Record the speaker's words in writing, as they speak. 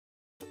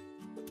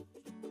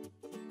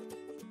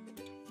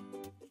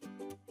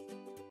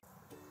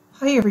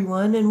Hi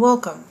everyone and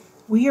welcome.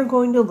 We are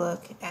going to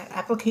look at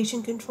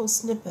application control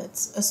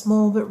snippets, a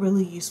small but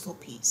really useful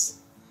piece.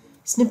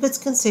 Snippets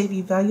can save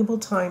you valuable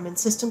time in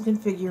system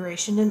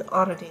configuration and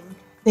auditing.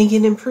 They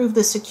can improve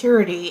the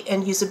security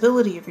and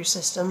usability of your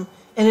system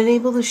and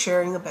enable the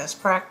sharing of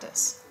best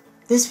practice.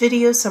 This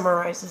video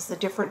summarizes the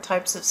different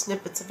types of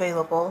snippets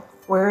available,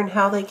 where and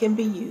how they can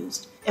be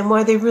used, and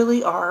why they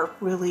really are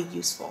really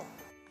useful.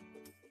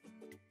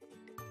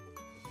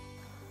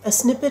 A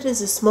snippet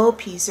is a small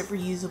piece of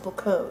reusable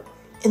code.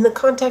 In the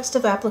context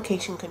of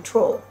application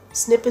control,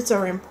 snippets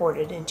are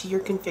imported into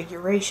your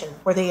configuration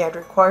where they add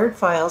required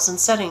files and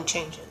setting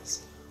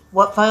changes.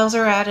 What files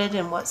are added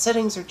and what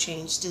settings are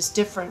changed is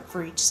different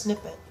for each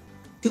snippet.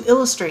 To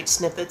illustrate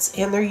snippets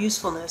and their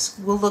usefulness,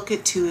 we'll look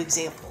at two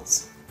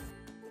examples.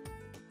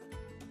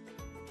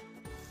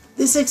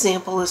 This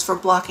example is for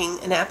blocking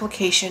an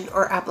application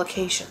or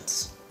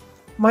applications.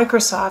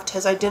 Microsoft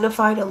has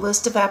identified a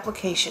list of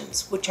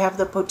applications which have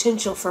the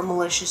potential for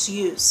malicious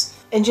use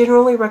and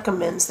generally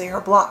recommends they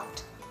are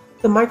blocked.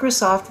 The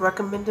Microsoft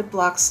Recommended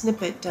Block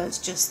snippet does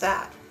just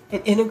that.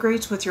 It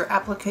integrates with your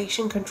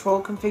application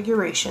control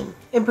configuration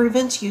and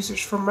prevents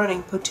users from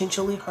running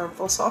potentially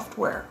harmful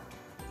software.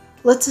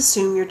 Let's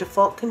assume your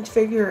default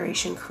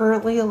configuration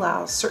currently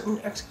allows certain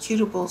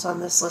executables on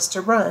this list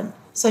to run,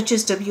 such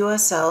as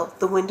WSL,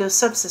 the Windows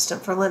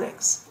subsystem for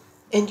Linux.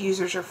 End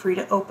users are free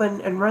to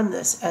open and run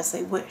this as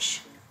they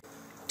wish.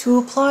 To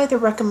apply the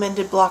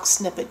recommended block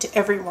snippet to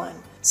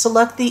everyone,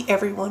 select the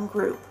Everyone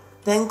group,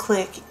 then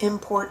click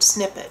Import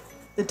Snippet.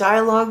 The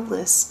dialog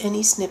lists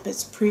any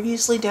snippets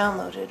previously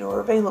downloaded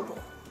or available.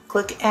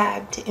 Click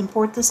Add to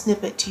import the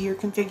snippet to your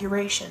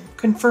configuration,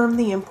 confirm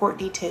the import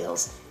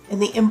details,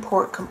 and the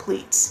import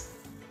completes.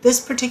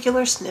 This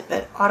particular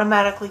snippet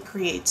automatically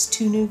creates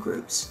two new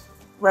groups.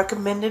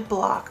 Recommended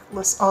block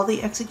lists all the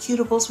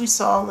executables we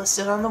saw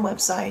listed on the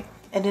website,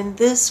 and in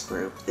this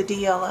group, the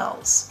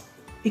DLLs.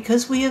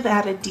 Because we have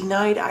added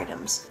denied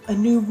items, a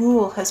new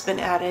rule has been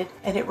added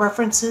and it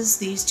references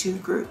these two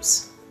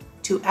groups.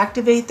 To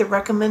activate the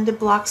recommended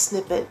block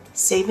snippet,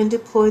 save and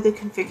deploy the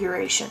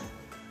configuration.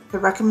 The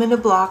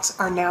recommended blocks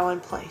are now in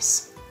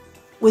place.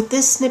 With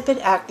this snippet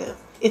active,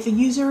 if a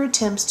user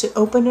attempts to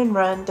open and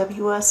run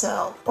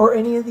WSL or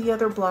any of the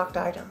other blocked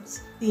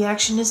items, the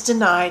action is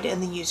denied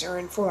and the user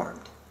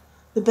informed.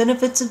 The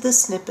benefits of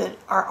this snippet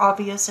are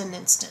obvious and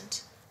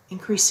instant.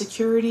 Increased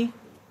security,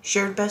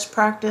 shared best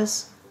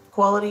practice,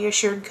 quality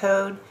assured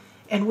code,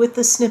 and with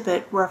the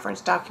snippet,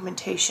 reference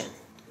documentation.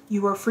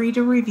 You are free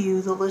to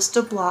review the list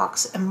of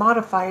blocks and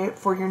modify it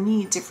for your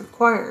needs if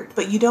required,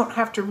 but you don't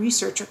have to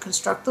research or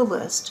construct the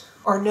list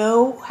or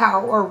know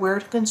how or where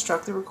to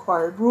construct the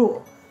required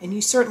rule, and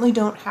you certainly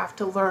don't have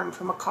to learn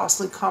from a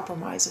costly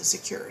compromise of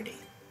security.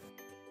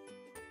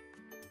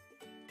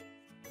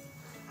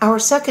 Our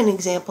second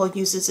example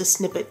uses a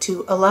snippet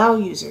to allow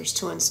users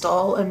to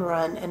install and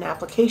run an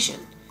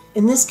application,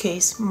 in this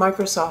case,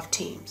 Microsoft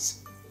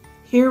Teams.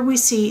 Here we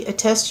see a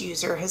test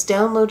user has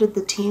downloaded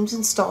the Teams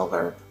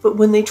installer, but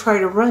when they try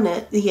to run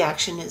it, the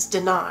action is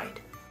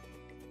denied.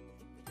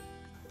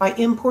 By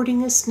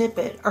importing a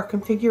snippet, our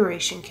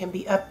configuration can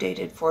be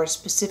updated for a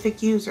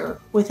specific user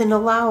with an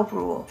allow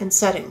rule and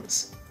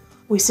settings.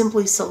 We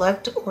simply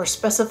select or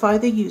specify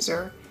the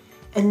user,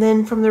 and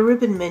then from the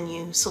ribbon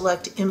menu,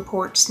 select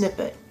Import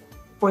Snippet.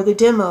 For the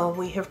demo,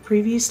 we have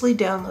previously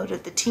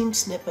downloaded the Teams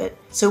snippet,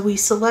 so we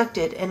select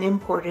it and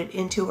import it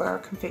into our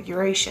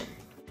configuration.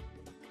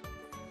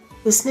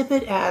 The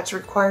snippet adds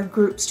required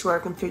groups to our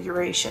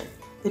configuration.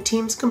 The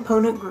Teams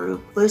component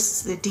group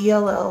lists the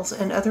DLLs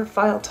and other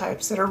file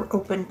types that are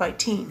opened by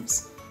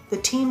Teams. The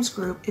Teams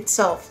group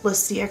itself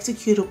lists the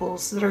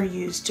executables that are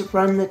used to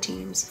run the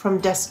Teams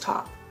from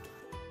desktop.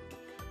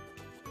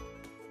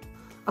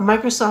 A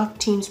Microsoft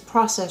Teams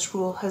process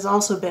rule has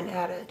also been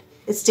added.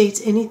 It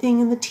states anything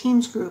in the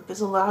Teams group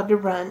is allowed to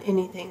run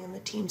anything in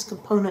the Teams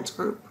components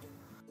group.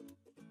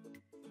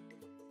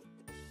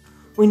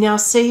 We now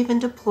save and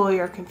deploy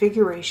our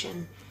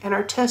configuration, and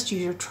our test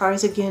user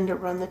tries again to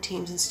run the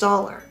Teams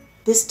installer.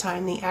 This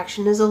time the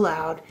action is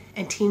allowed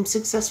and Teams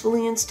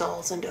successfully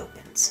installs and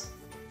opens.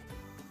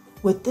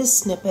 With this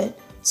snippet,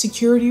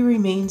 security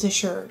remains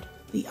assured.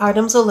 The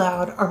items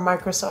allowed are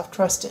Microsoft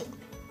trusted.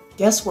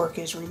 Guesswork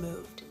is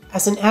removed.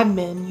 As an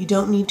admin, you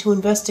don't need to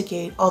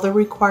investigate all the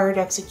required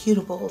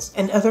executables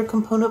and other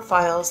component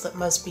files that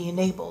must be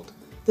enabled.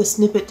 The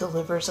snippet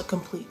delivers a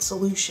complete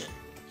solution.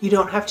 You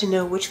don't have to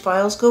know which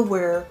files go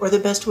where or the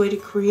best way to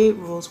create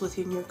rules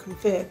within your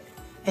config,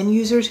 and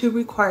users who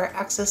require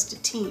access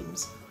to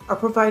Teams are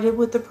provided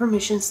with the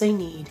permissions they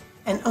need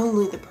and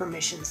only the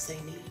permissions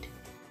they need.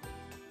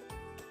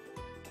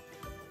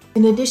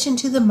 In addition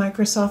to the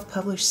Microsoft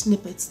published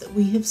snippets that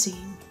we have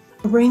seen,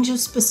 a range of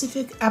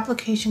specific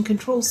application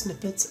control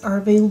snippets are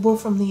available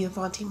from the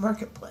Ivanti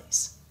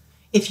Marketplace.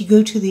 If you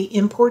go to the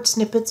Import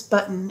Snippets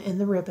button in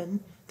the ribbon,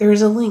 there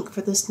is a link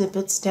for the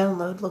snippet's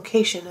download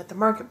location at the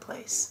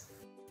Marketplace.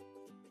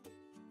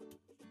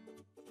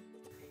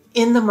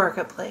 In the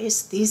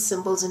Marketplace, these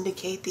symbols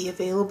indicate the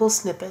available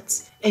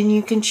snippets, and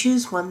you can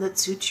choose one that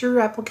suits your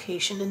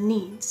application and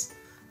needs.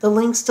 The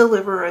links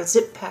deliver a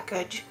zip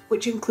package,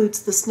 which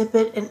includes the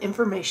snippet and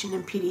information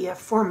in PDF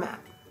format.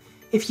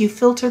 If you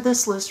filter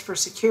this list for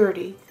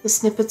security, the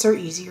snippets are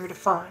easier to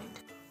find.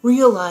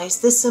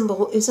 Realize this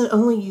symbol isn't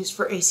only used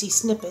for AC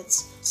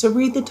Snippets, so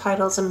read the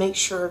titles and make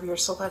sure of your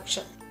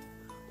selection.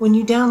 When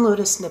you download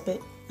a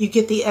snippet, you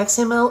get the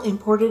XML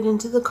imported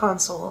into the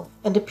console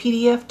and a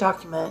PDF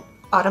document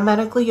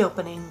automatically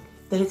opening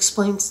that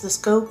explains the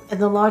scope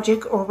and the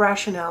logic or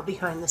rationale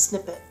behind the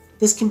snippet.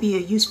 This can be a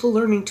useful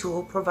learning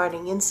tool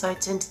providing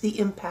insights into the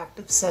impact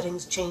of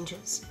settings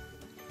changes.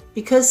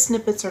 Because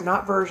snippets are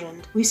not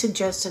versioned, we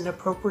suggest an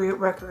appropriate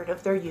record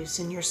of their use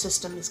in your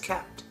system is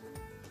kept.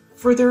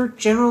 Further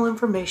general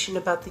information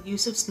about the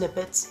use of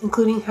snippets,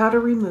 including how to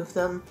remove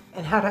them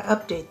and how to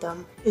update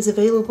them, is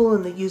available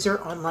in the user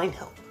online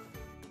help.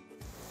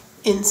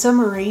 In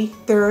summary,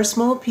 there are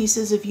small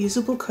pieces of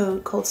usable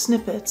code called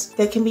snippets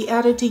that can be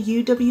added to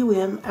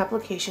UWM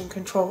application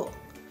control.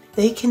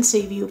 They can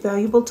save you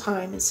valuable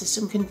time in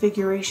system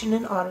configuration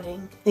and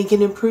auditing. They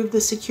can improve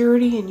the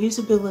security and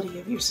usability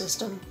of your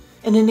system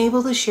and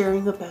enable the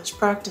sharing of best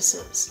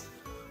practices.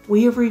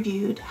 We have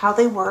reviewed how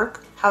they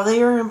work, how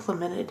they are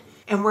implemented,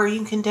 and where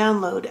you can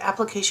download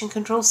application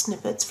control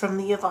snippets from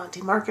the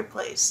Ivanti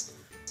Marketplace.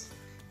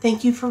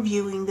 Thank you for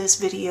viewing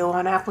this video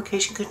on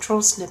application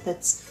control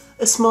snippets,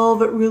 a small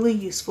but really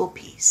useful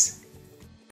piece.